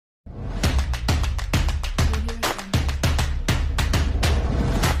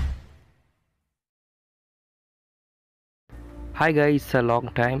Hi guys, it's a long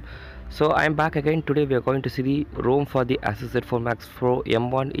time. So I'm back again. Today we are going to see the ROM for the Asus Zenfone Max Pro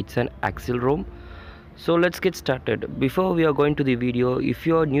M1. It's an axial ROM. So let's get started. Before we are going to the video, if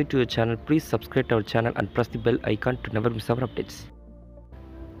you are new to the channel, please subscribe to our channel and press the bell icon to never miss our updates.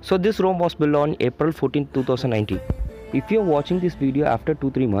 So this ROM was built on April 14, 2019. If you are watching this video after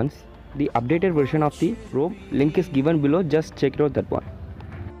 2-3 months, the updated version of the ROM link is given below. Just check it out, that one.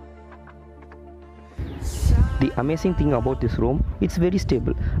 The amazing thing about this ROM, it's very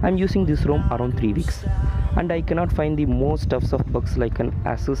stable. I'm using this ROM around 3 weeks and I cannot find the more stuffs of bugs like an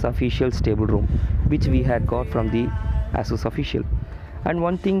Asus official stable ROM which we had got from the Asus official. And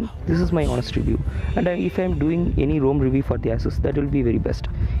one thing, this is my honest review, and if I'm doing any ROM review for the Asus, that will be very best.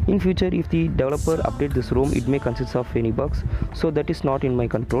 In future, if the developer update this ROM, it may consist of any bugs, so that is not in my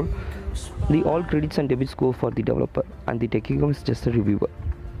control. The all credits and debits go for the developer and the Techicom is just a reviewer.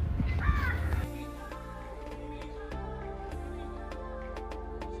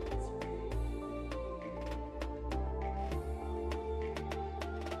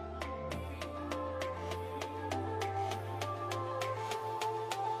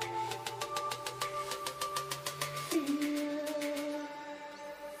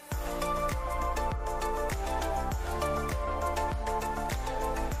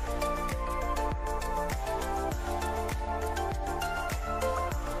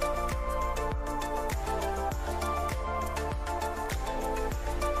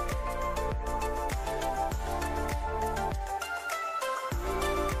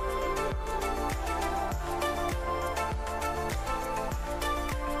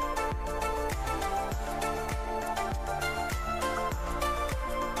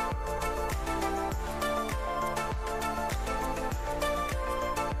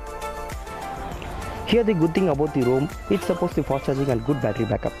 Here the good thing about the ROM, it supports the fast charging and good battery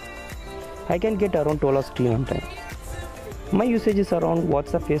backup. I can get around 12 hours screen on time. My usage is around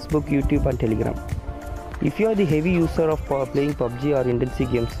WhatsApp, Facebook, YouTube and Telegram. If you are the heavy user of playing PUBG or intensive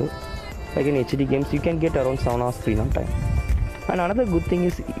games like in HD games, you can get around 7 hours screen on time. And another good thing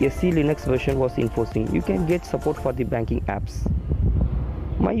is SC Linux version was enforcing. You can get support for the banking apps.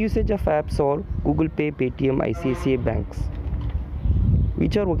 My usage of apps are Google Pay, Paytm, ICICI banks,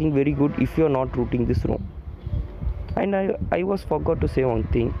 which are working very good if you are not rooting this ROM. And I was forgot to say one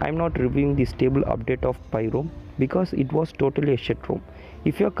thing. I'm not reviewing the stable update of Pi ROM because it was totally a shit ROM.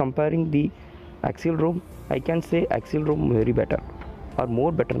 If you are comparing the axial ROM, I can say axial ROM very better or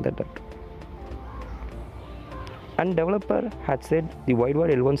more better than that. And developer had said the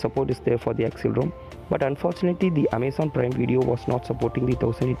widewide L1 support is there for the axial ROM, but unfortunately the Amazon Prime Video was not supporting the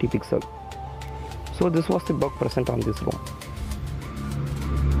 1080 pixel. So this was the bug present on this ROM.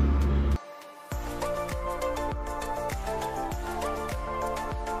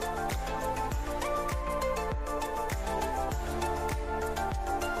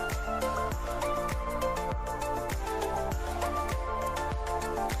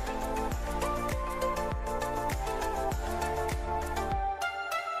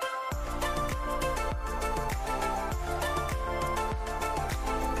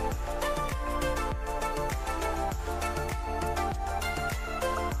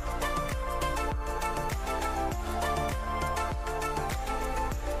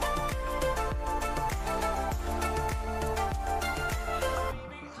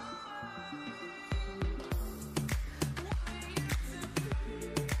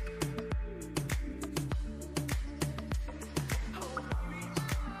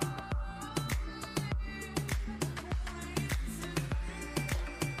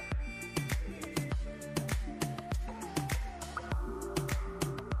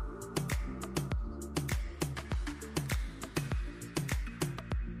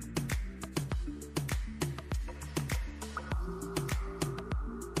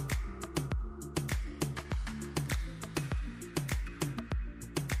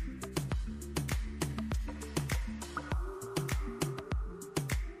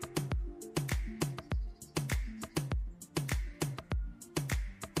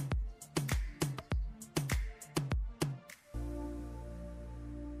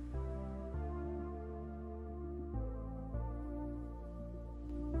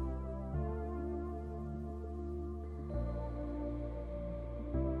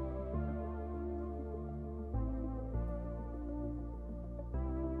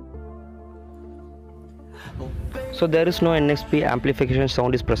 So there is no NXP amplification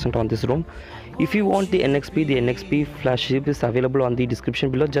sound is present on this ROM. If you want the NXP flash chip is available on the description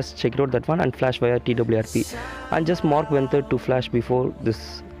below. Just check it out, that one, and flash via TWRP, and just mark Venther to flash before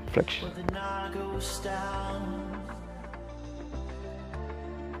this flash.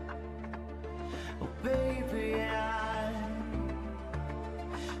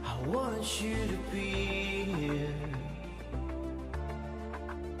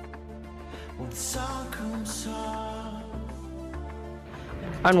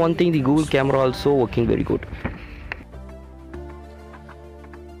 And one thing, the Google camera also working very good.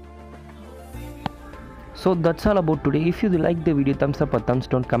 So that's all about today. If you like the video, thumbs up or thumbs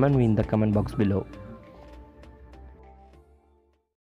down, comment me in the comment box below.